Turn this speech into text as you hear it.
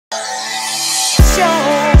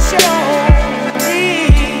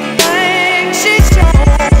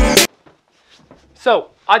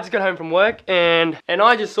So, I just got home from work and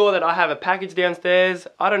I just saw that I have a package downstairs.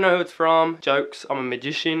 I don't know who it's from. Jokes, I'm a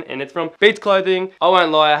magician, and it's from Beats Clothing. I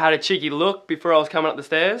won't lie, I had a cheeky look before I was coming up the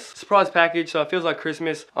stairs. Surprise package, so it feels like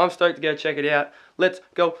Christmas. I'm stoked to go check it out. Let's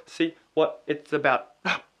go see what it's about.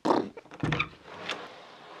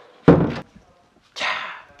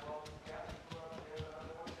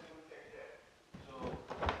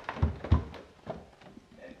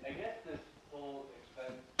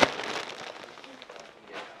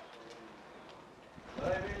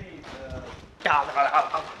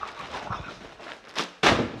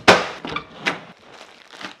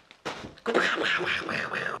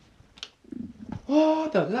 Oh,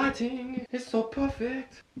 the lighting is so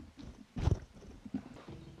perfect.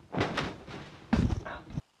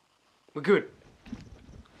 We're good.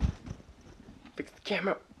 Fix the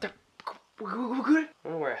camera. We're good. I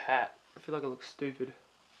wanna wear a hat. I feel like I look stupid.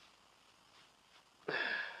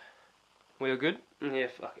 We all good? Yeah,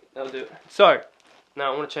 fuck it. That'll do it. So,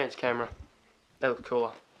 now I want to change the camera. That looks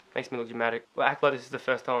cooler. Makes me look dramatic. Well, act like this is the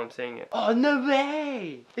first time I'm seeing it. Oh, no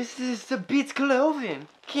way! This is the Beats Clothing.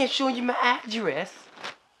 Can't show you my address.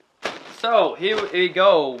 So, here we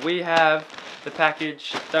go. We have the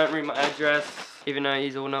package. Don't read my address, even though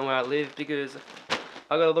you all know where I live, because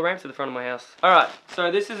I got all the ramps at the front of my house. Alright,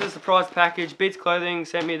 so this is a surprise package. Beats Clothing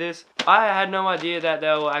sent me this. I had no idea that they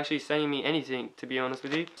were actually sending me anything, to be honest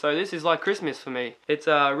with you. So this is like Christmas for me. It's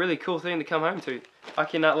a really cool thing to come home to. I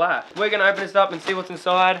cannot lie. We're going to open this up and see what's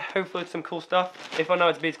inside. Hopefully it's some cool stuff. If I know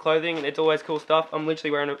it's Beats Clothing, and it's always cool stuff. I'm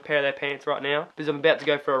literally wearing a pair of their pants right now because I'm about to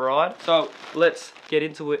go for a ride. So let's get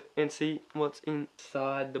into it and see what's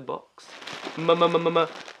inside the box.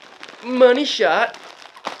 Money shot.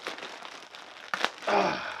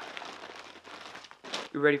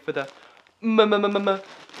 You ready for the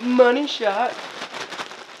money shot?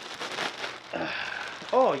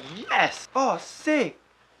 Oh yes! Oh sick!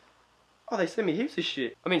 Oh, they sent me heaps of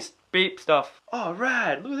shit. I mean beep stuff. Oh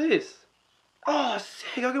rad! Look at this. Oh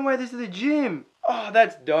sick! I can wear this to the gym. Oh,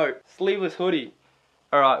 that's dope. Sleeveless hoodie.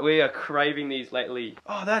 Alright, we are craving these lately.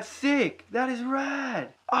 Oh, that's sick. That is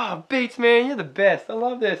rad. Oh, Beats, man, you're the best. I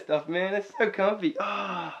love that stuff, man. It's so comfy.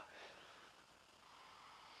 Oh.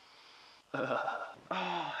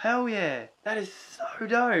 Oh, hell yeah. That is so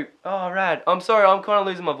dope. Oh, rad. I'm sorry, I'm kind of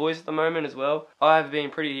losing my voice at the moment as well. I have been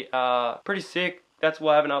pretty sick. That's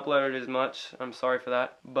why I haven't uploaded as much. I'm sorry for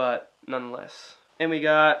that. But, nonetheless. And we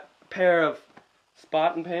got a pair of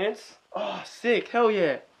Spartan pants. Oh, sick. Hell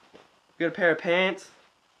yeah. We got a pair of pants.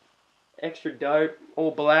 Extra dope.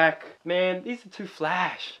 All black. Man, these are too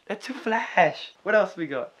flash. They're too flash. What else we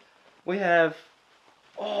got? We have...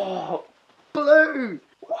 Oh, blue.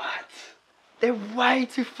 What? They're way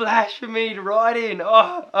too flash for me to ride in.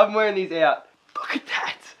 Oh, I'm wearing these out. Look at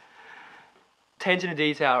that. Attention to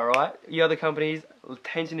detail, alright? You other companies,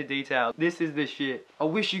 attention to detail. This is the shit. I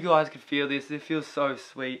wish you guys could feel this. It feels so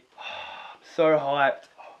sweet. Oh, I'm so hyped.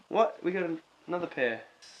 What? We got another pair.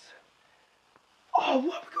 Oh,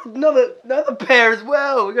 what? We got another pair as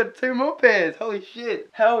well. We got 2 more pairs. Holy shit.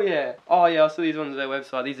 Hell yeah. Oh yeah, I saw these ones on their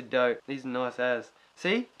website. These are dope. These are nice as.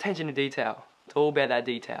 See? Attention to detail. It's all about that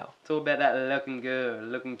detail. It's all about that looking good,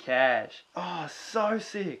 looking cash. Oh, so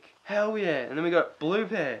sick. Hell yeah. And then we got blue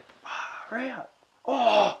pair. Oh, right.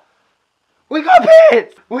 Oh, we got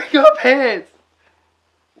pants. We got pants.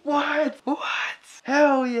 What? What?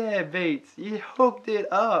 Hell yeah, Beats. You hooked it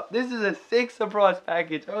up. This is a sick surprise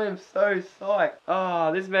package. I am so psyched.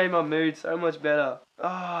 Oh, this made my mood so much better.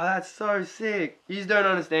 Oh, that's so sick. You just don't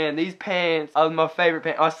understand. These pants are my favorite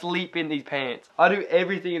pants. I sleep in these pants. I do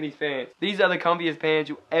everything in these pants. These are the comfiest pants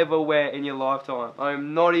you'll ever wear in your lifetime.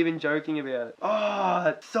 I'm not even joking about it. Oh,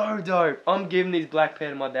 that's so dope. I'm giving these black pair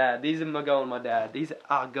to my dad. These are going to my dad. These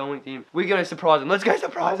are going to him. We're going to surprise him. Let's go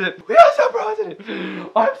surprise him. We are surprising him.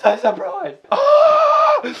 I'm so surprised. Oh!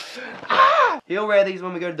 Ah! He'll wear these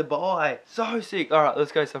when we go to Dubai. So sick. Alright,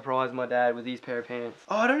 let's go surprise my dad with these pair of pants.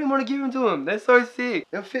 Oh, I don't even want to give them to him. They're so sick.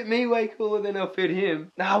 They'll fit me way cooler than they'll fit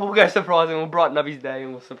him. Nah, we'll go surprise him. We'll brighten up his day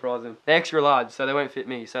and we'll surprise him. They're extra large, so they won't fit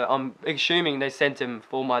me. So I'm assuming they sent him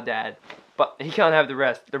for my dad. But he can't have the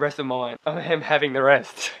rest. The rest are mine. I am having the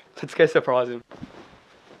rest. Let's go surprise him.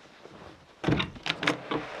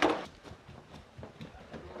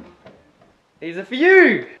 These are for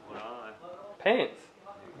you! Pants.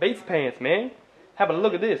 Beats pants, man. Have a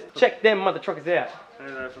look at this. Check them mother truckers out. Hey,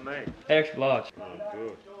 they're for me. They're extra large. Oh,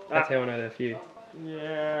 good. That's how I know they're for you.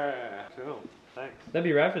 Yeah. Cool. Thanks. That'd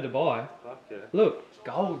be rad for Dubai. Fuck yeah. Look,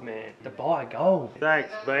 gold, man. Dubai gold.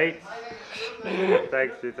 Thanks, Beats.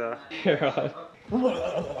 Thanks, Peter. Right.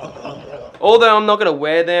 Although I'm not going to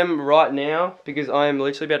wear them right now because I am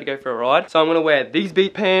literally about to go for a ride. So I'm going to wear these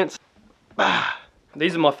beat pants.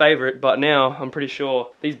 These are my favourite, but now I'm pretty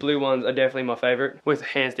sure these blue ones are definitely my favourite. With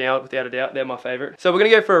hands down, without a doubt, they're my favourite. So we're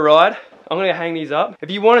gonna go for a ride. I'm gonna hang these up. If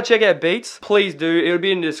you wanna check out Beats, please do. It'll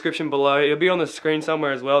be in the description below. It'll be on the screen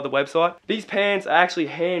somewhere as well, the website. These pants are actually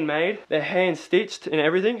handmade. They're hand stitched and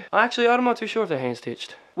everything. Actually, I'm not too sure if they're hand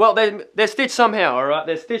stitched. Well, they're stitched somehow, alright?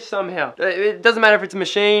 They're stitched somehow. It doesn't matter if it's a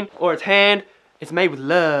machine or it's hand. It's made with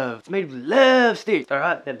love. It's made with love stitch.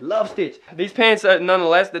 Alright, they're love stitch. These pants are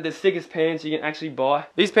nonetheless, they're the sickest pants you can actually buy.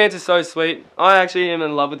 These pants are so sweet. I actually am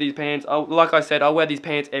in love with these pants. Like I said, I wear these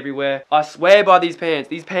pants everywhere. I swear by these pants.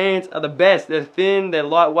 These pants are the best. They're thin, they're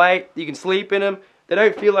lightweight. You can sleep in them. They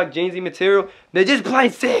don't feel like jeansy material. They're just plain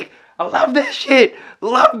sick. I love that shit.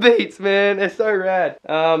 Love Beats, man. They're so rad.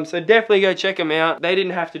 So definitely go check them out. They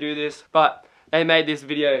didn't have to do this, but they made this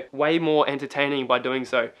video way more entertaining by doing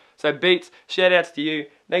so. So Beats, shout outs to you.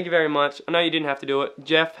 Thank you very much. I know you didn't have to do it.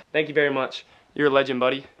 Jeff, thank you very much. You're a legend,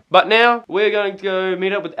 buddy. But now, we're going to go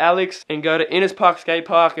meet up with Alex and go to Innes Park Skate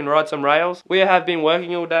Park and ride some rails. We have been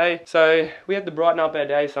working all day, so we have to brighten up our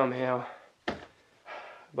day somehow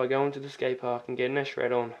by going to the skate park and getting a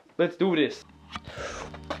shred on. Let's do this.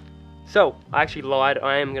 So, I actually lied.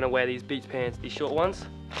 I am going to wear these Beats pants, these short ones.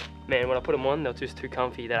 Man, when I put them on, they're just too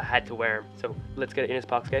comfy that I had to wear them. So, let's go to Innes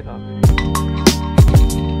Park Skate Park.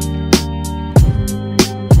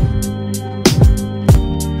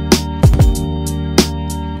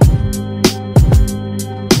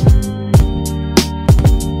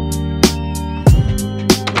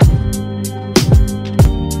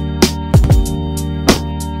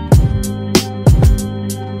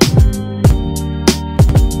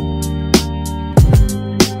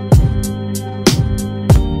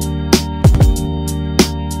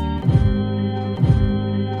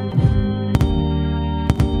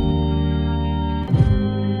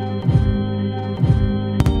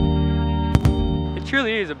 It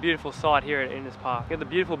truly is a beautiful sight here at Innes Park. You have the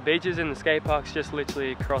beautiful beaches and the skate park's just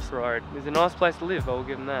literally across the road. It's a nice place to live, I will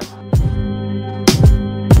give them that.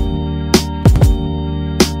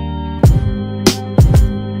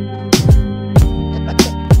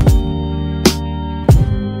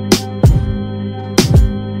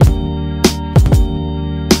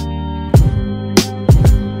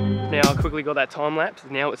 Now I quickly got that time lapse,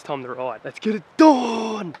 now it's time to ride. Let's get it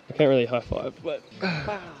done! I can't really high five, but...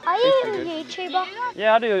 Are you a YouTuber?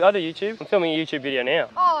 Yeah, I do YouTube. I'm filming a YouTube video now.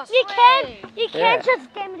 Oh, you can't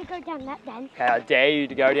just dare me to go down that then. How dare you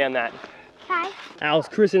to go down that? Okay. Al's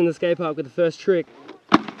christening the skate park with the first trick.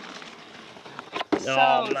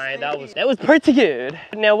 Oh man, that was pretty good.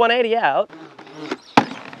 Now 180 out.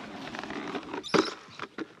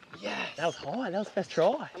 Yes. That was high, that was first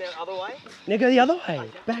try. Now the other way? Now go the other way.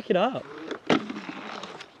 Back it up.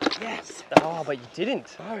 Yes. Oh, but you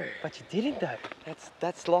didn't. No. But you didn't though.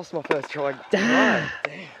 That's lost my first try. Damn.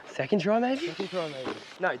 Second try maybe? Second try maybe.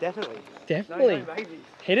 No, definitely. Definitely. No, maybe.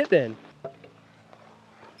 Hit it then.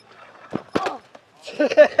 Oh.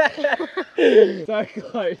 So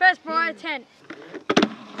close. First prior 10.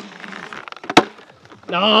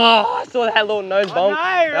 No, I saw that little nose bump.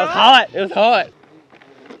 That was hot. It was hot.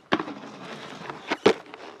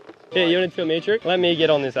 Yeah, you want to film me a trick? Let me get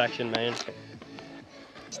on this action, man.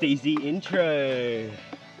 Steezy intro.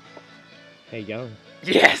 How you going?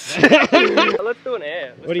 Yes! Let's do an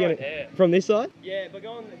air. What are you gonna? From this side? Yeah, but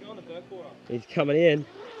go on the third quarter. He's coming in.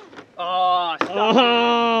 Oh, stop.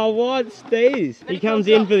 Oh, what's these? He comes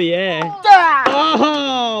in for the air.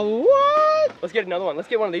 Oh, what? Let's get another one. Let's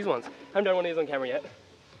get one of these ones. I haven't done one of these on camera yet.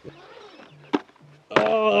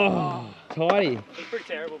 Oh, tidy. It's pretty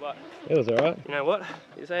terrible, but It was alright. you know what?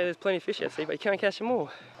 You say there's plenty of fish out, see, but you can't catch them all.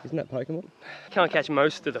 Isn't that Pokemon? Can't catch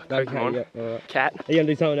most of the Pokemon. Okay, yeah, alright. Cat. Are you gonna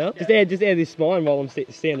do something else? Just air this spine while I'm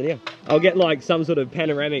standing here. I'll get like some sort of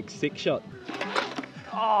panoramic sick shot.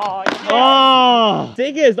 Oh, yeah. Oh,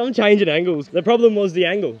 sickest! I'm changing angles. The problem was the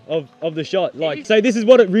angle of the shot. Like, so this is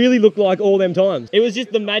what it really looked like all them times. It was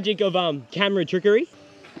just the magic of camera trickery.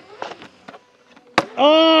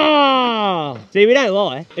 Oh! See, we don't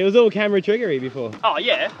lie. It was all camera trickery before. Oh,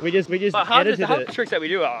 yeah. We just But half edited the it. tricks that we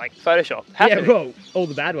do are like Photoshop. Yeah, well, all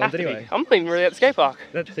the bad ones Have to anyway. be. I'm not even really at the skate park.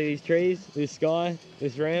 See these trees, this sky,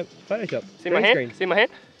 this ramp, Photoshop. See my hand? See my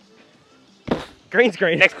hand? Green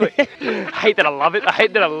screen. Next clip. I hate that I love it. I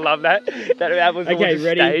hate that I love that. That was all Okay, just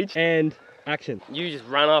ready staged. and action. You just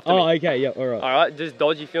run after Oh, me. okay, yeah, alright. Alright, just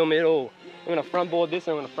dodgy film it all. I'm gonna front board this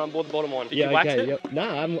and I'm gonna front board the bottom one. Did you wax it? Yep. Nah,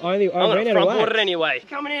 I I'm ran gonna out of front wax. board it anyway.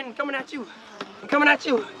 Coming in, coming at you. I'm coming at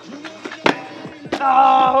you.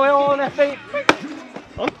 Oh, we're all on our feet.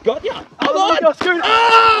 I've got ya. Oh,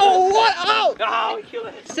 Oh, what? Oh! Oh, we killed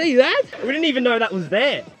it. See that? We didn't even know that was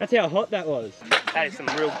there. That's how hot that was. That is some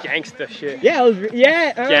real gangster shit. Yeah,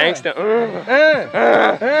 Gangster.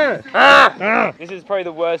 This is probably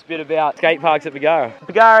the worst bit about skate parks at Bagara.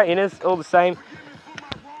 Bagara, Innes, all the same.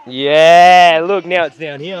 Yeah, look, now it's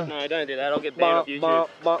down here. No, don't do that. I'll get banned off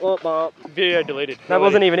YouTube. Video deleted. That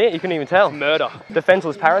wasn't even it, you couldn't even tell. Murder.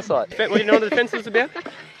 Defenseless parasite. What do you know what the defense was about?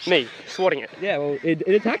 Me, swatting it. Yeah, well, it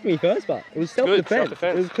attacked me first, but it was self-defense.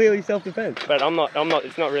 self-defense. It was clearly self-defense. But I'm not,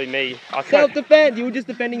 it's not really me. I can't. Self-defense, you were just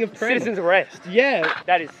defending a friend. Citizen's arrest. Yeah.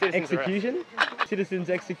 That is citizen's Execution? Citizen's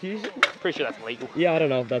execution? arrest. Pretty sure that's legal. Yeah, I don't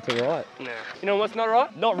know if that's alright. Nah. You know what's not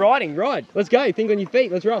right? Not riding, ride. Let's go, think on your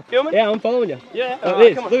feet, let's roll. Filming? Yeah, I'm following you. Yeah. Like alright,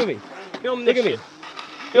 this, come on. look at me. Film Look this at me. shit.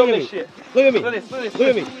 Film Look at this me. shit. Look at me. Look at this, look at this. Look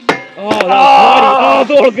at me. Oh, that was hiding. Oh, I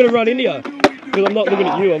thought I was going to run into you. Because I'm not looking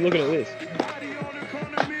at you, I'm looking at this.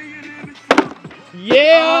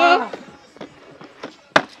 Yeah!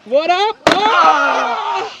 What up?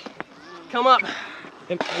 Oh! Come up.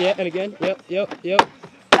 Yeah, and again. Yep.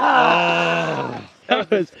 Ah. That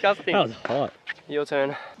was disgusting. That was hot. Your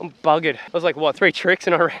turn. I'm buggered. I was like, what, 3 tricks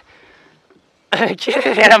and I ran. Get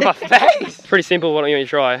it out of my face. Pretty simple. Why don't you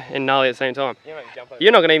try and gnarly at the same time?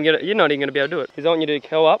 You're not gonna even get it. You're not even gonna be able to do it. Because I want you to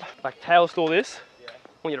go up, like tail stall this. Yeah. I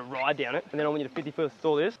want you to ride down it, and then I want you to 50-foot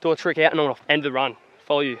stall this. Do a trick out, and I want to end the run.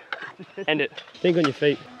 Follow you. End it. Think on your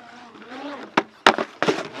feet.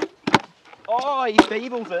 Oh, he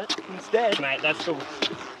feebles it instead. Mate, that's cool.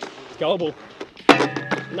 It's gullible.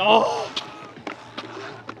 No.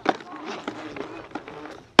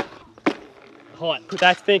 Hot.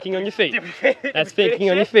 That's thinking on your feet. That's thinking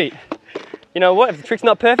on your feet. You know what? If the trick's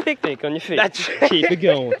not perfect, think on your feet. That's keep it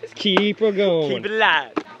going. Keep it going. Keep it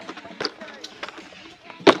alive.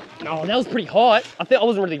 Oh, that was pretty hot. I think I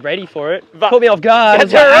wasn't really ready for it. Caught me off guard.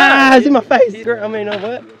 That's alright. Ah, it's in my face. I mean,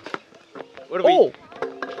 what? What are we? Oh.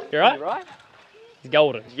 You right? You right? It's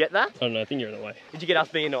golden. Did you get that? I don't know, I think you're in the way. Did you get us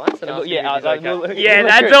being nice? And us Yeah, being okay? yeah,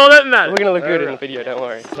 that's good. all that matters. We're gonna look good in the video, don't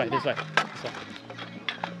worry. This way.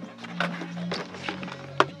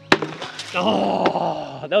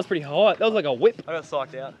 Oh, that was pretty hot. That was like a whip. I got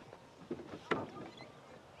psyched out.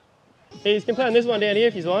 Hey, you can play on this one down here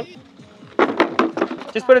if you want.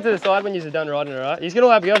 Just put it to the side when you're done riding, alright? You can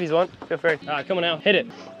all have a go if you want. Feel free. Alright, come on now. Hit it.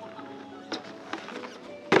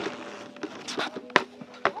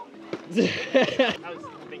 I was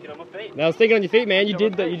thinking on my feet. Now, sticking on your feet, man. You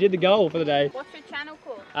did the goal for the day. What's your channel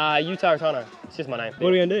called? Rejtano. It's just my name. What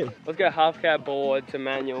are we gonna do? Let's go half cab board to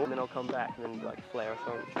manual, and then I'll come back and then like flare or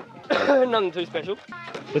something. Nothing too special.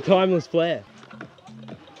 The timeless flare.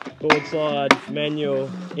 Board slide, manual,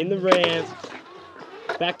 in the ramp,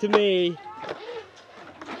 back to me.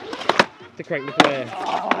 To crank the flare.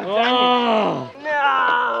 Oh!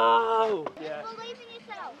 No! Yeah. Believe in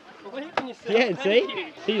yourself. Believe in yourself. Yeah, Thank see? you.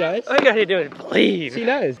 She knows. All you got here doing is believe. She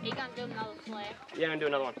knows. Are you gonna do another flare? Yeah, I'm gonna do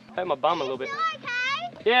another one. Hurt my bum a little bit. Okay.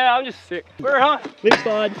 Yeah, I'm just sick. We're on. Lip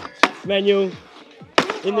slide, manual,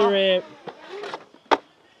 in the ramp.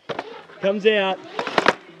 Comes out,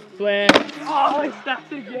 flare. Oh, it's that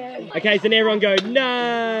again. Okay, so now everyone go,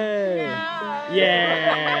 no!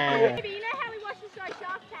 Yeah! But you know how we watched the show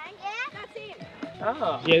Shark Tank? Yeah. That's him.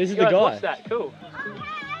 Oh. Yeah, this is You the guys guy. watch that. Cool.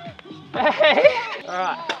 Hey. All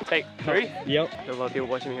right. Take 3. Yep. There's a lot of people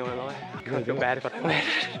watching me on lie. I feel bad if I don't land.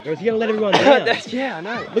 Or is he gonna let everyone down? Yeah, I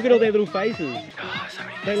know. Look at all their little faces. Oh, so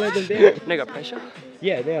many Don't let them faces. down. Now got pressure.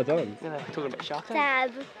 Yeah, now it's on. Now they're talking about Shark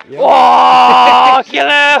Tank. Stab. Yep. Oh,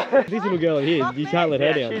 killer! This little girl here, you can't let her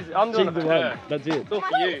Yeah, down. I'm doing She's it the for one. her. That's it. It's all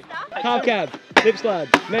for you. Half cab, lip slide,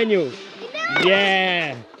 manual.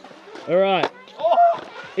 Yeah. All right. Oh,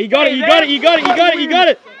 You got it. You got it. You got it. You got it. You got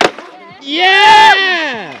it.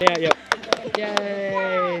 Yeah. Yeah. Yep.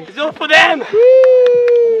 Yay. it's all for them. Woo.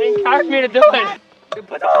 They encouraged me to do it.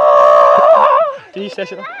 But, oh! Can you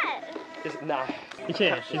session her? Just, nah. You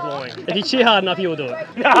can't. She's lying. If you cheer hard enough, you will do it.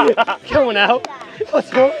 Nah. Come on now.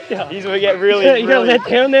 What's wrong with you? These will get really, You gonna let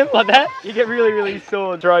down them like that? you get really, really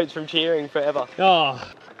sore throats from cheering forever.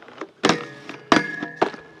 Oh.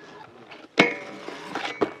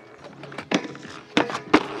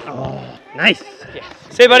 Oh. Nice. Yes.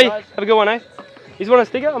 See you, buddy. Have a good one, eh? You just want a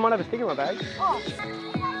sticker? I might have a sticker in my bag. Oh.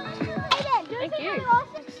 Thank you.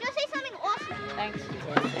 You'll say something awesome. Thanks.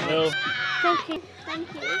 No. Thank you.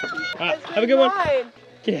 Thank you. Alright, have a good one.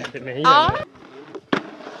 Get out of it, man. You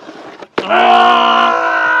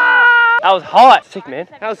That was hot. Sick, man.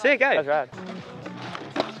 That was sick, eh? That's right.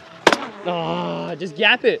 Oh, just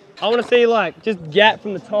gap it. I want to see like just gap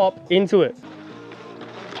from the top into it.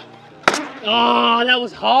 Oh, that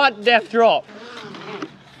was hot. Death drop.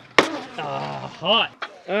 Oh, hot.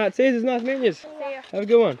 All right, see, there's nice menus. See ya. Have a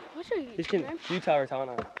good one. What's your You can. Utah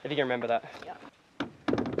Rejtano. If you can remember that. Yeah.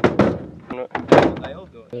 They all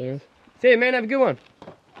do it. There. See you, man. Have a good one.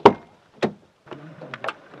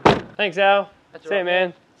 Thanks, Al. See you,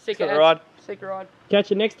 man. Sick ride. Sick ride. Catch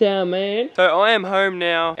you next time, man. So I am home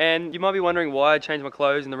now, and you might be wondering why I changed my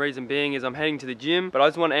clothes, and the reason being is I'm heading to the gym. But I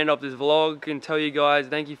just want to end off this vlog and tell you guys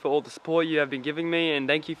thank you for all the support you have been giving me, and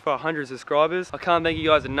thank you for 100 subscribers. I can't thank you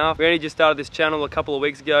guys enough. We only just started this channel a couple of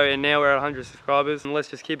weeks ago, and now we're at 100 subscribers, and let's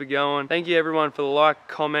just keep it going. Thank you everyone for the like,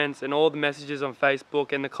 comments, and all the messages on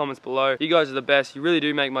Facebook and the comments below. You guys are the best. You really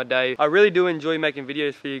do make my day. I really do enjoy making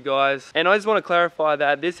videos for you guys, and I just want to clarify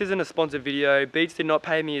that this isn't a sponsored video. Beats did not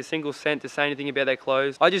pay me a single cent to say anything about their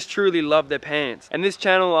clothes. I just truly love their pants. And this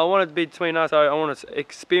channel, I want it to be between us, so I want to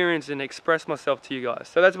experience and express myself to you guys.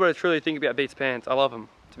 So that's what I truly think about Beats pants. I love them,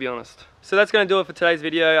 to be honest. So that's going to do it for today's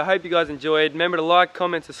video. I hope you guys enjoyed. Remember to like,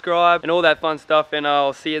 comment, subscribe, and all that fun stuff, and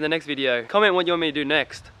I'll see you in the next video. Comment what you want me to do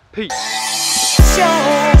next. Peace.